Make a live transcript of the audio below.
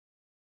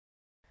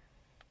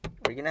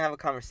We're gonna have a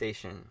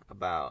conversation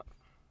about...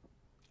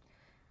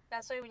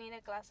 That's why we need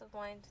a glass of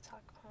wine to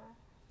talk about.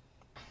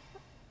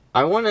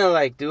 I want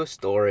to, do a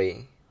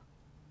story.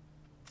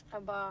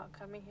 About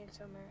coming here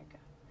to America.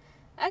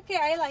 Okay,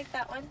 I like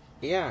that one.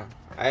 Yeah.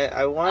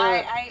 I want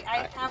to...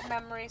 I have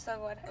memories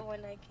of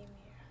when I came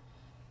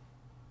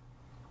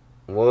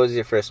here. What was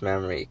your first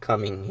memory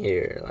coming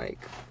here,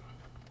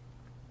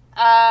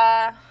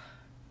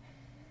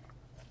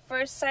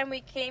 First time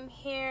we came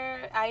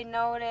here, I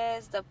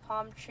noticed the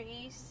palm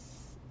trees.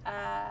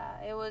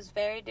 It was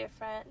very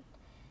different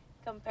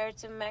compared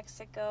to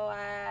Mexico.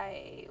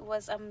 I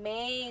was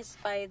amazed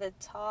by the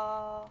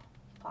tall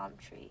palm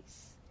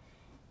trees.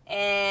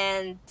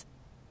 And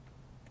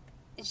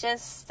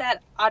just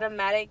that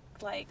automatic,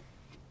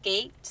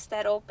 gates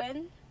that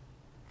open.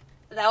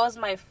 That was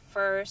my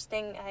first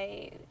thing.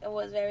 I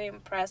was very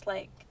impressed.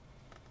 I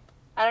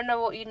don't know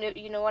what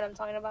you know what I'm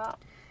talking about?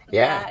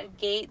 Yeah. That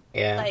gate.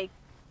 Yeah.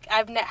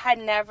 Had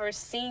never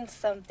seen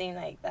something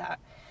like that.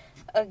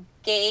 A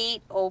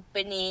gate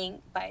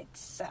opening by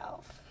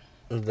itself.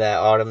 That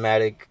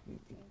automatic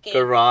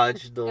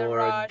garage door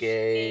Garage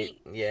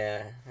gate.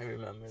 Yeah, I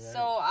remember that. So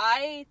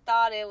I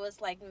thought it was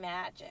like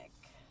magic.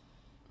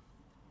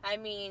 I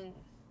mean,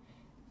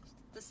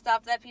 the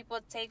stuff that people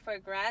take for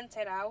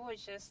granted, I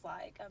was just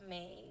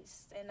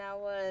amazed. And I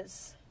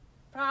was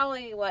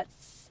probably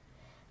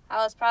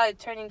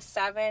turning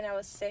 7. I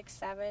was 6,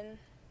 7,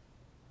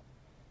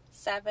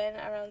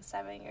 around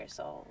 7 years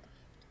old.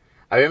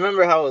 I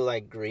remember how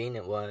green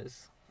it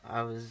was.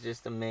 I was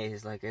just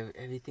amazed.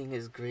 Everything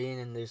is green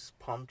and there's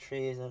palm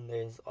trees and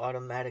there's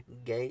automatic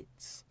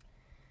gates.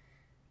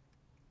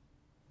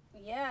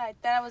 Yeah, I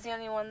thought I was the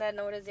only one that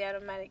noticed the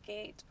automatic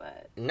gates,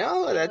 but...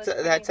 No,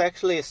 that's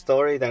actually a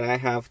story that I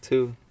have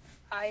too.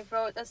 I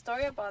wrote a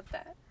story about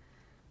that.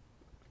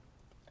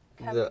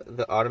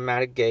 The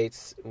automatic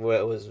gates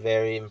was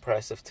very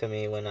impressive to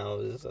me when I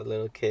was a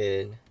little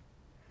kid.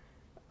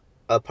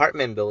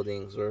 Apartment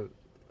buildings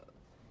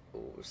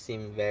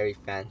seemed very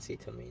fancy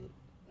to me.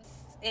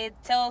 It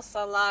tells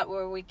a lot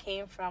where we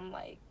came from.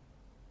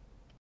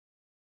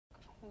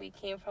 We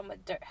came from a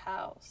dirt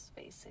house,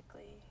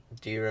 basically.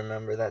 Do you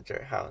remember that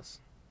dirt house?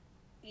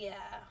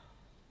 Yeah.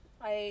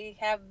 I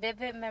have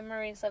vivid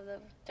memories of the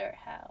dirt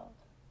house.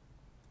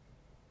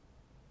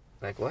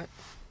 Like what?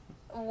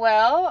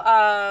 Well,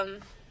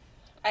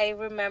 I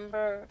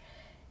remember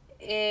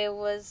it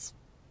was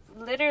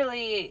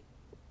literally,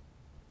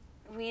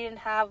 we didn't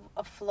have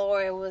a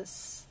floor. It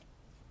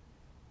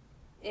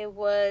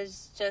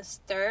was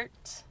just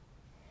dirt.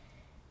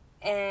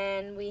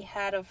 And we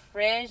had a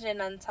fridge,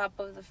 and on top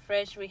of the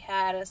fridge we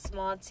had a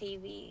small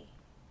TV.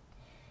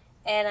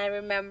 And I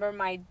remember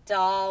my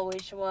doll,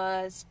 which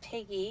was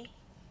Piggy.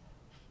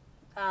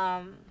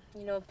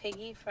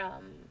 Piggy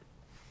from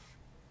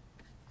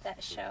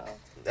that show.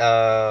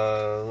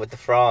 With the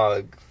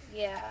frog.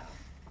 Yeah.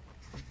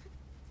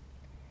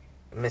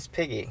 Miss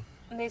Piggy.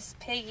 Miss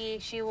Piggy,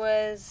 she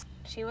was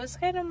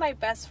kind of my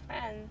best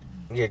friend.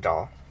 Your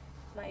doll.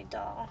 My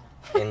doll.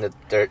 In the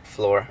dirt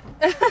floor.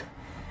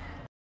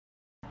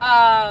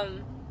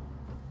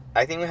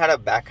 I think we had a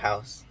back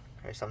house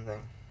or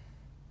something.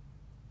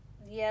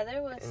 Yeah,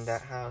 there was in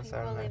that house. people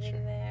I'm not living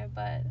sure. there,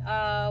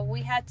 but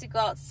we had to go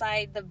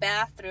outside the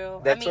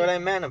bathroom. That's what I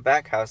meant, a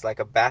back house, like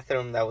a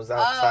bathroom that was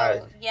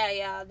outside. Oh,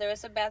 yeah. There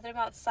was a bathroom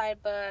outside,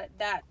 but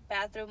that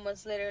bathroom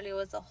was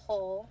a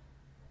hole.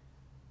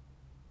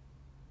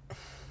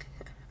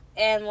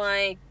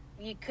 And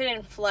you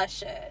couldn't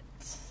flush it.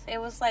 It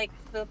was like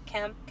the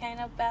camp kind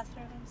of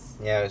bathrooms.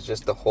 Yeah, it was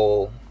just a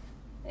hole.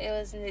 It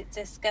was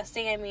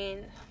disgusting. I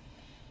mean,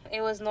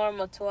 it was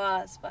normal to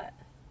us, but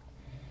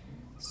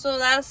so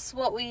that's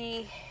what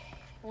we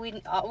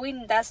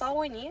that's all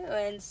we knew.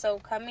 And so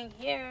coming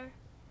here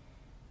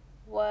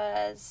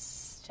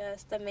was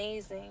just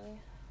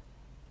amazing.